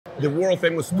the world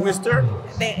famous twister.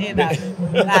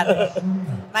 That.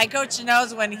 My coach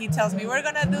knows when he tells me, we're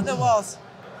going to do the walls.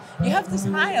 You have to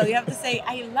smile. You have to say,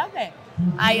 I love it.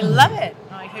 I love it.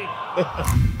 No, I hate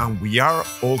it. And we are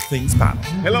all things paddle.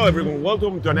 Hello, everyone.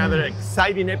 Welcome to another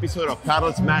exciting episode of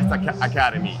Paddle Smash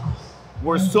Academy.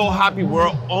 We're so happy we're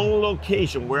on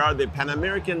location. We're at the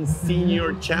PanAmerican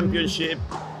Senior Championship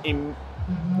in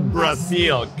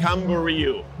Brazil,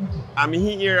 Cancun.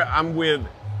 I'm with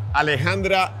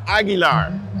Alejandra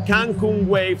Aguilar, Cancun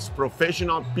Waves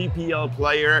professional PPL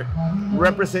player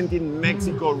representing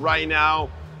Mexico right now.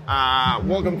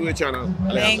 Welcome to the channel,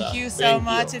 Alejandra. Thank you so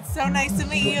much. It's so nice to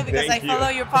meet you because I follow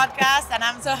your podcast and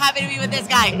I'm so happy to be with this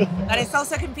guy that is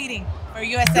also competing for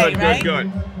USA, right?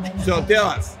 Good. So tell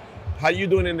us, how you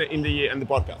doing in the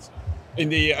podcast? In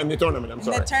the tournament, I'm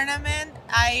sorry. In the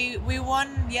tournament, we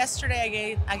won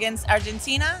yesterday against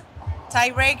Argentina,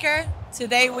 tiebreaker.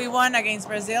 Today we won against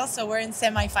Brazil, so we're in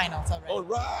semifinals already. All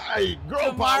right,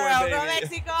 girl tomorrow, power,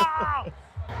 baby. Go Mexico!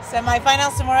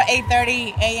 Semifinals tomorrow,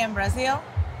 8:30 a.m. Brazil.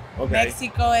 Okay.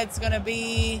 Mexico, it's gonna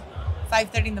be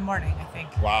 5:30 in the morning, I think.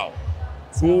 Wow.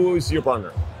 So, who's your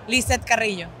partner? Lisette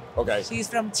Carrillo. Okay. She's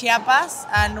from Chiapas,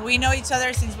 and we know each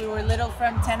other since we were little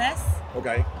from tennis.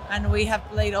 Okay. And we have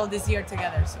played all this year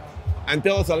together. So. And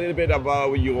tell us a little bit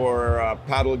about your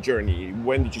paddle journey.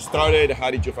 When did you start it? How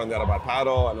did you find out about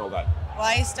paddle and all that? Well,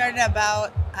 I started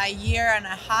about a year and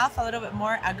a half, a little bit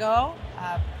more ago.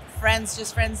 Friends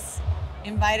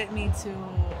invited me to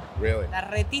las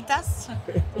retitas,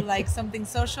 to like something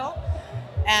social.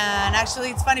 And actually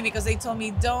it's funny because they told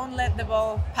me, don't let the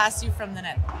ball pass you from the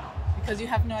net because you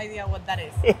have no idea what that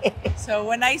is. So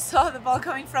when I saw the ball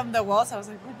coming from the walls, I was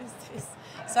like, what is this?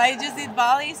 So I just did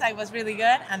volleys. I was really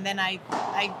good. And then I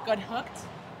got hooked,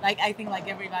 like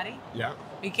everybody. Yeah.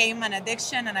 Became an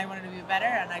addiction and I wanted to be better.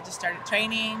 And I just started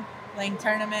training, playing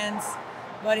tournaments.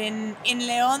 But in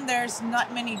León, there's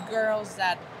not many girls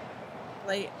that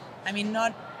play. I mean,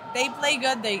 they play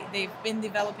good. They've been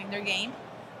developing their game.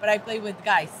 But I play with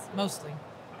guys mostly.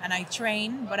 And I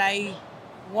train, but I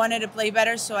wanted to play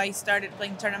better. So I started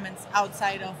playing tournaments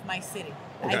outside of my city.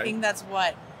 Okay. I think that's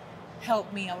what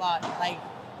helped me a lot. Like,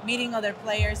 meeting other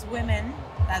players, women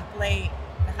that play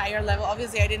the higher level.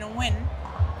 Obviously, I didn't win,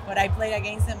 but I played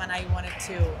against them and I wanted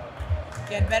to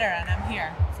get better, and I'm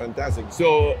here. Fantastic.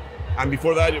 So, and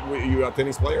before that, you were a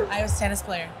tennis player? I was a tennis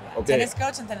player. Yeah. Okay. Tennis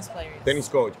coach and tennis player. Yes. Tennis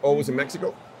coach. Always in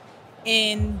Mexico?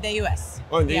 In the U.S.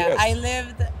 Oh, in the U.S. I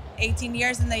lived 18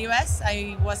 years in the U.S.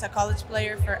 I was a college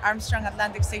player for Armstrong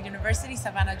Atlantic State University,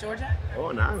 Savannah, Georgia.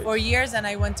 Oh, nice. 4 years, and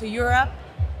I went to Europe.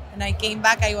 And I came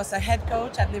back, I was a head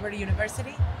coach at Liberty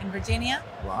University in Virginia.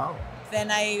 Wow. Then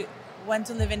I went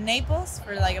to live in Naples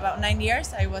for like about 9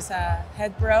 years. I was a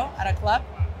head pro at a club.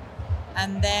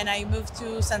 And then I moved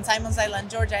to St. Simon's Island,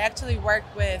 Georgia. I actually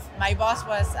worked with, my boss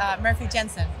was Murphy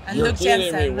Jensen and You're Luke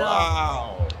kidding Jensen. Me.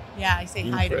 Wow. Yeah, I say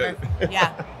hi to Murphy.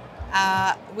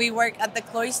 Yeah. We worked at the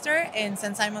Cloister in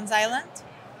St. Simon's Island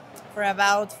for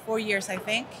about 4 years, I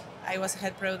think. I was a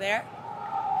head pro there.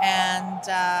 And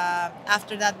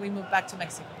after that, we moved back to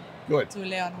Mexico. Good. To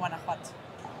León, Guanajuato.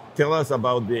 Tell us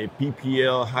about the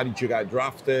PPL. How did you get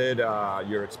drafted?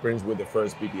 Your experience with the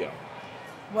first PPL.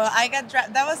 Well, I got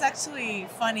drafted. That was actually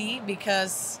funny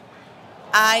because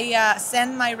I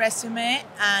sent my resume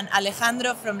and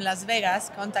Alejandro from Las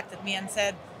Vegas contacted me and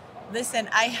said, listen,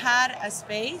 I had a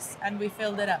space and we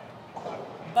filled it up.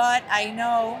 But I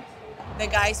know the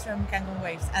guys from Cancun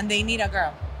Waves and they need a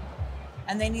girl.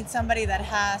 And they need somebody that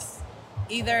has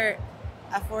either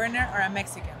a foreigner or a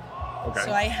Mexican. Okay.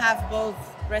 So I have both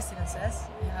residences.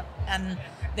 And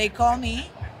they call me,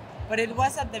 but it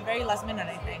was at the very last minute,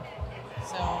 I think.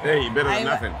 So hey, better than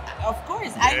nothing. Of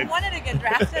course. I wanted to get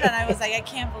drafted and I was like, I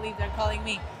can't believe they're calling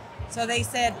me. So they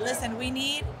said, listen, we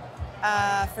need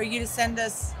for you to send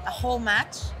us a whole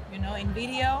match, in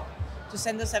video, to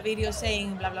send us a video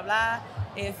saying blah, blah, blah.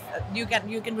 If you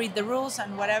can read the rules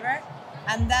and whatever.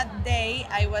 And that day,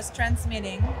 I was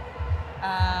transmitting,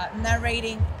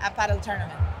 narrating a paddle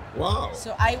tournament. Wow.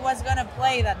 So I was going to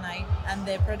play that night, and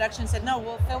the production said, no,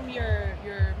 we'll film your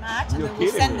match, and then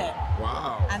we'll send it.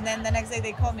 Wow. And then the next day,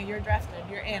 they called me, you're drafted,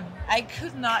 you're in. I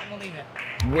could not believe it.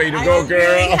 Way to go, girl. I was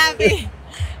really happy.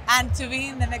 And to be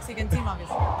in the Mexican team,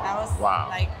 obviously. That was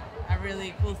like a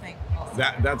really cool thing. Also.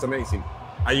 That's amazing.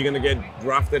 Are you going to get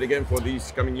drafted again for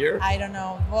this coming year? I don't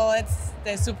know. Well, it's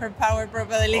the superpower Pro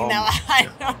Padel League now. I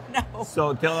don't know.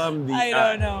 So tell them I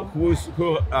don't know. Who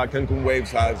Cancun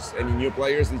Waves has any new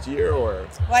players this year, or?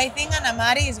 Well, I think Ana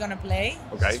Mari is going to play.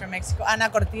 Okay. She's from Mexico. Ana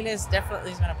Cortiles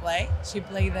definitely is going to play. She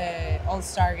played the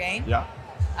All-Star game. Yeah.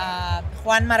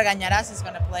 Juan Margañaras is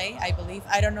going to play, I believe.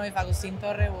 I don't know if Agustin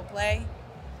Torre will play.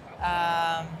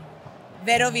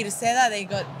 Vero Virceda,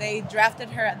 they drafted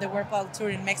her at the World Padel Tour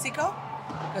in Mexico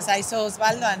because I saw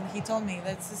Osvaldo and he told me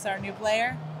this is our new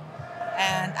player.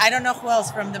 And I don't know who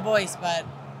else from the boys, but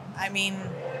I mean,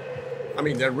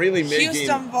 they're really making...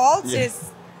 Houston Volts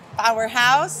is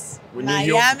powerhouse. With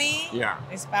Miami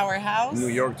is powerhouse. New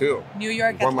York too. New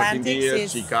York Juan Athletics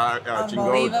is Chicago,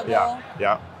 unbelievable.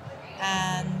 Yeah.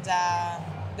 And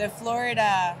the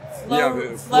Florida,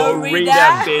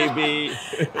 Florida baby.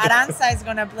 Aranza is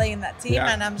going to play in that team,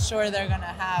 and I'm sure they're going to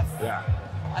have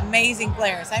amazing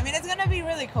players. I mean, it's going to be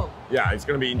really cool. Yeah, it's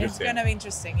going to be interesting. It's going to be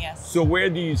interesting, yes. So where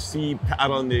do you see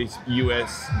paddle in the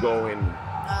U.S. going?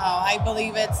 Oh, I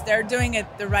believe they're doing it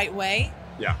the right way.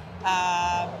 Yeah.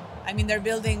 I mean, they're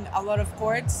building a lot of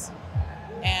courts,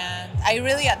 and I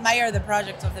really admire the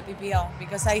project of the PPL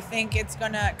because I think it's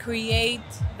going to create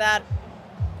that,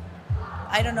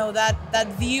 I don't know, that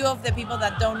view of the people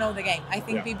that don't know the game. I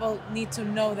think people need to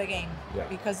know the game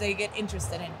because they get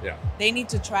interested in it. Yeah. They need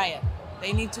to try it.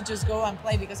 They need to just go and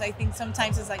play because I think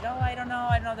sometimes it's like, oh, I don't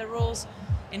know the rules.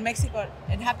 In Mexico,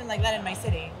 it happened like that in my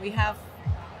city. We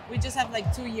just have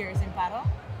like 2 years in paddle,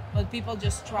 but people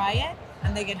just try it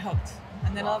and they get hooked.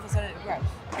 And then all of a sudden it grows.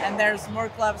 And there's more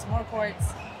clubs, more courts.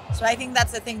 So I think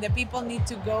that's the thing. The people need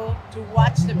to go to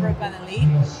watch the Pro Padel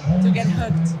League to get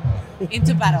hooked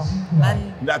into paddle.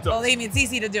 And believe me, it's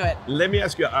easy to do it. Let me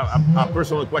ask you a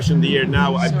personal question here.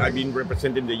 Now, sure. I've been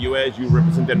representing the US, you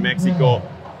represented Mexico,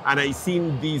 and I've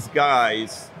seen these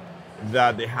guys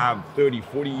that they have 30,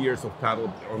 40 years of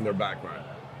paddle on their background.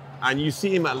 And you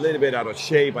see them a little bit out of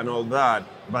shape and all that,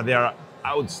 but they are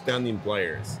outstanding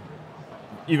players.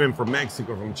 Even from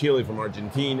Mexico, from Chile, from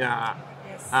Argentina.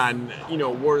 Yes. And, you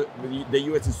know, the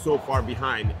US is so far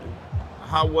behind.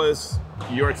 How was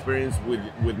your experience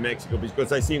with Mexico?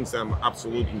 Because I've seen some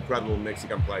absolute incredible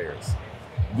Mexican players.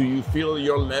 Do you feel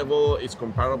your level is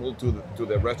comparable to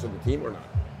the rest of the team or not?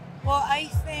 Well, I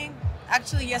think,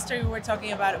 actually yesterday we were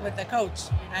talking about it with the coach,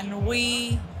 and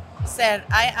we said,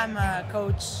 I am a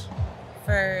coach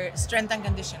for strength and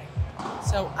conditioning.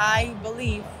 So I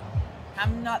believe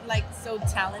I'm not like so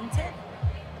talented,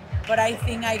 but I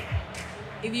think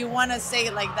if you want to say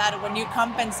it like that, when you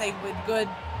compensate with good,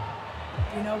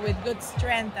 with good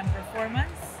strength and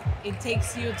performance, it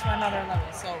takes you to another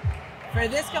level. So for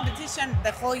this competition,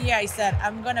 the whole year I said,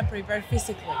 I'm going to prepare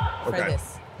physically for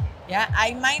this. Yeah,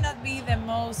 I might not be the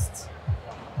most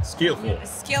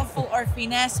skillful or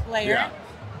finesse player,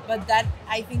 but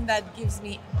I think that gives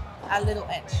me a little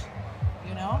edge,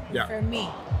 for me.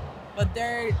 But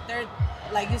they're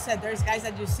like you said, there's guys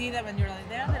that you see them and you're like,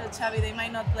 they're a little chubby, they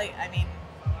might not play. I mean,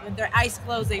 with their eyes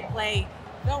closed, they play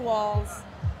the walls.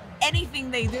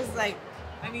 Anything they do is like,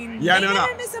 they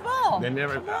never miss a ball. They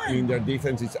never. I mean, their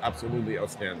defense is absolutely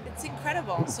outstanding. It's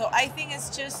incredible. So I think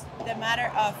it's just the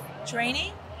matter of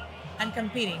training and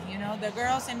competing. The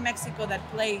girls in Mexico that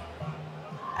play.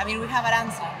 I mean, we have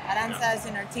Aranza. Aranza is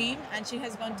in our team, and she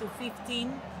has gone to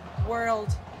 15 World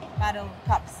Padel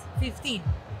Cups. 15.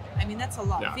 I mean, that's a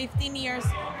lot. Yeah. 15 years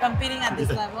competing at this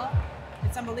level.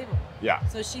 It's unbelievable. Yeah.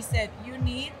 So she said, you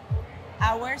need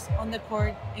hours on the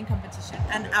court in competition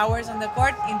and hours on the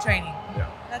court in training. Yeah.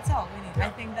 That's all we need. Yeah. I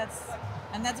think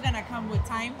that's going to come with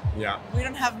time. Yeah. We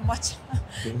don't have much.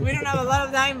 We don't have a lot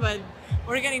of time, but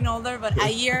we're getting older. But I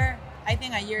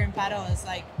think a year in paddle is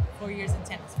like 4 years in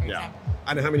tennis, for example.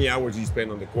 And how many hours you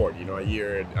spend on the court? A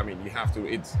year. I mean, you have to.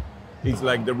 It's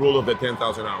like the rule of the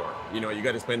 10,000 hour. You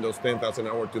got to spend those 10,000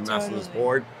 hours to master the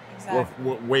sport. Exactly.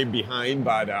 We're way behind,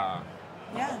 but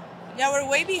we're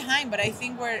way behind. But I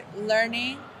think we're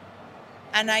learning,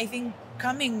 and I think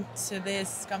coming to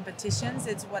these competitions,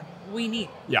 it's what we need.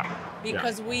 Yeah.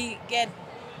 Because you get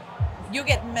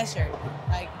measured.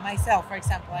 Like myself, for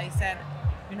example, I said,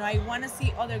 I want to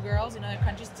see other girls in other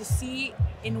countries to see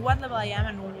in what level I am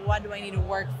and what do I need to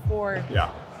work for. Yeah.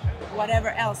 Whatever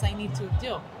else I need to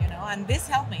do, and this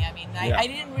helped me. I mean, I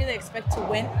didn't really expect to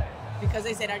win because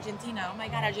I said Argentina. Oh my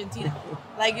God, Argentina!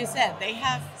 Like you said, they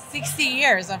have 60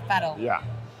 years of paddle. Yeah.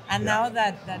 And now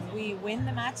that we win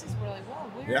the matches, we're like, whoa,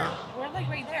 we're like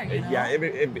right there. Yeah,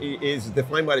 it is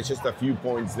defined by just a few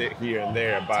points here and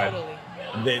there, but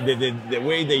totally. The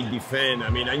way they defend. I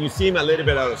mean, and you seem a little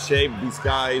bit out of shape, these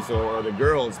guys or the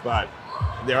girls, but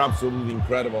they're absolutely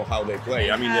incredible how they play.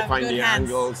 They find the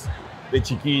angles. The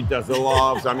chiquitas, the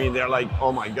lobs, they're like,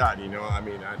 oh my God,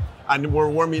 and we're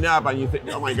warming up and you think,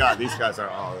 oh my God, these guys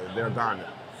they're done.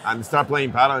 And start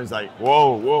playing paddle and it's like,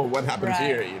 whoa, what happens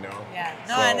here, Yeah,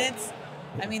 no, so, and it's,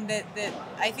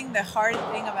 I think the hard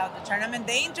thing about the tournament,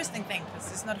 the interesting thing, because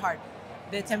it's not hard,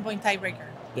 the 10-point tiebreaker.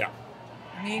 Yeah.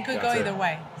 It could go either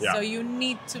way. Yeah. So you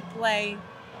need to play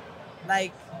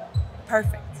like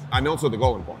perfect. And also the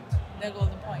golden point. The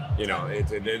golden point. You know,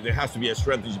 there has to be a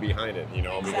strategy behind it, you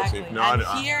know, because exactly. if not...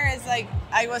 And here is like,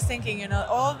 I was thinking, you know,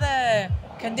 all the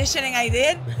conditioning I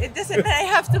did, it doesn't mean I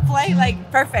have to play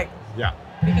like perfect. Yeah.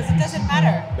 Because it doesn't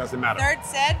matter. Doesn't matter. Third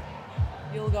set,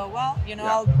 you'll go, well, you know,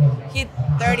 I'll hit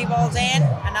 30 balls in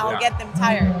and I'll get them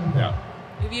tired. Yeah.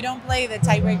 If you don't play the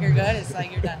tiebreaker good, it's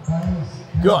like you're done.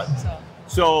 Good.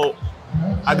 So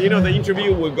at the end of the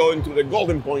interview, we'll go into the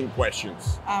golden point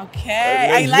questions.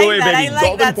 Okay. I like that. I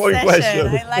like that session.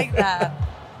 I like that.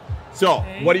 So,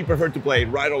 what do you prefer to play,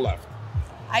 right or left?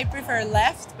 I prefer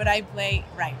left, but I play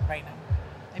right now.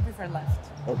 I prefer left.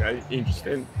 Okay,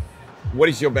 interesting. What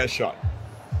is your best shot?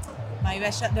 My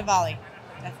best shot, the volley,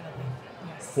 definitely.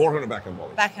 Yes. Forehand or backhand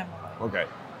volley? Backhand volley. Okay.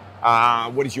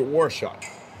 What is your worst shot?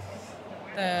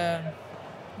 The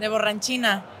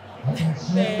borranchina.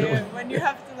 When you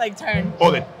have to like turn.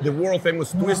 Oh, the world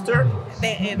famous twister?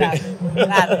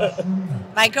 That.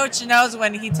 My coach knows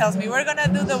when he tells me, we're gonna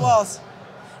do the walls.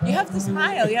 You have to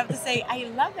smile. You have to say, I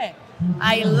love it.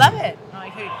 I love it. No, I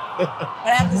hate it.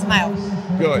 But I have to smile.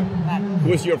 Good.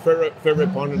 Who's your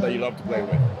favorite partner that you love to play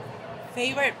with?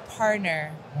 Favorite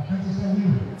partner?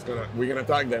 We're gonna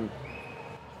tag them.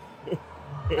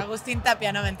 Agustín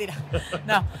Tapia, no, mentira.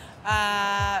 No.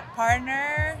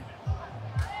 Partner?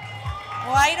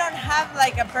 Well, I don't have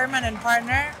like a permanent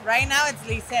partner. Right now it's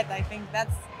Lisette. I think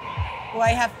that's who I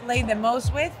have played the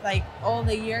most with, like all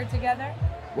the year together.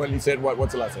 Well, Lisette,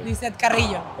 what's the last name? Lisette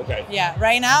Carrillo. Okay. Yeah,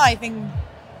 right now I think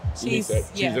she's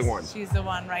the one. She's the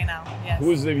one right now, yes.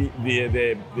 Who's the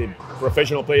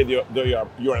professional player that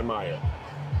you admire?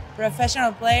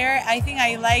 Professional player, I think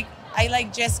I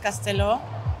like Jess Castelló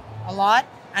a lot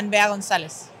and Bea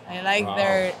Gonzalez. I like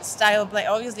their style of play.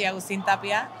 Obviously Agustín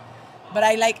Tapia, but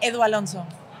I like Edu Alonso.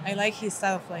 I like his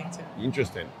style of playing too.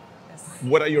 Interesting. Yes.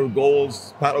 What are your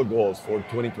goals, paddle goals for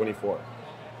 2024?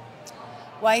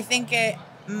 Well, I think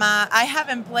I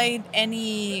haven't played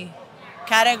any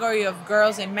category of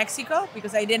girls in Mexico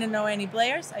because I didn't know any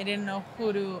players. I didn't know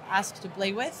who to ask to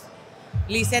play with.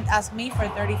 Lisette asked me for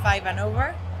 35 and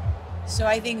over. So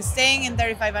I think staying in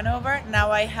 35 and over,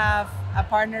 now I have a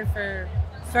partner for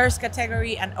first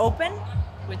category and open,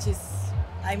 which is,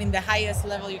 I mean, the highest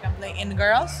level you can play in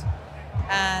girls.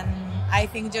 And I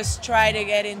think just try to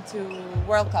get into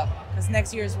World Cup because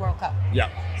next year is World Cup. Yeah.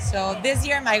 So this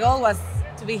year my goal was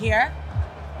to be here,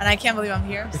 and I can't believe I'm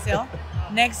here still.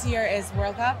 Next year is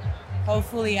World Cup.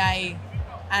 Hopefully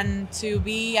and to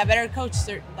be a better coach,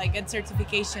 like get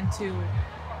certification to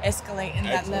escalate in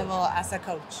that level as a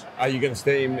coach. Are you going to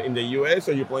stay in the US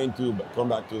or are you planning to come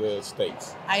back to the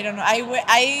States? I don't know.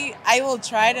 I will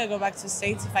try to go back to the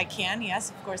States if I can. Yes,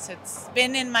 of course, it's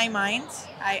been in my mind.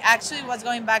 I actually was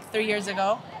going back 3 years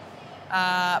ago,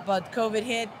 but COVID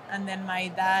hit and then my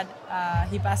dad,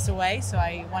 he passed away. So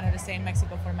I wanted to stay in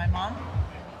Mexico for my mom,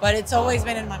 but it's always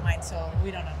been in my mind. So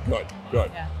we don't know. Good.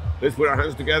 Yeah. Let's put our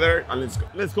hands together and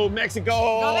let's go Mexico.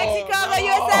 Go Mexico, go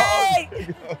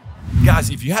USA.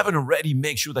 Guys, if you haven't already,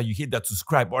 make sure that you hit that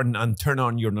subscribe button and turn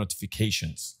on your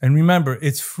notifications. And remember,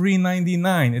 it's free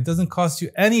 $99. It doesn't cost you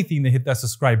anything to hit that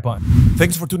subscribe button.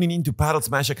 Thanks for tuning in to Paddle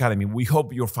Smash Academy. We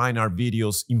hope you'll find our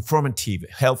videos informative,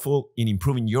 helpful in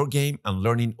improving your game and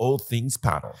learning all things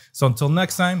paddle. So until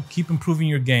next time, keep improving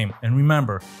your game. And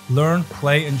remember, learn,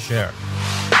 play, and share.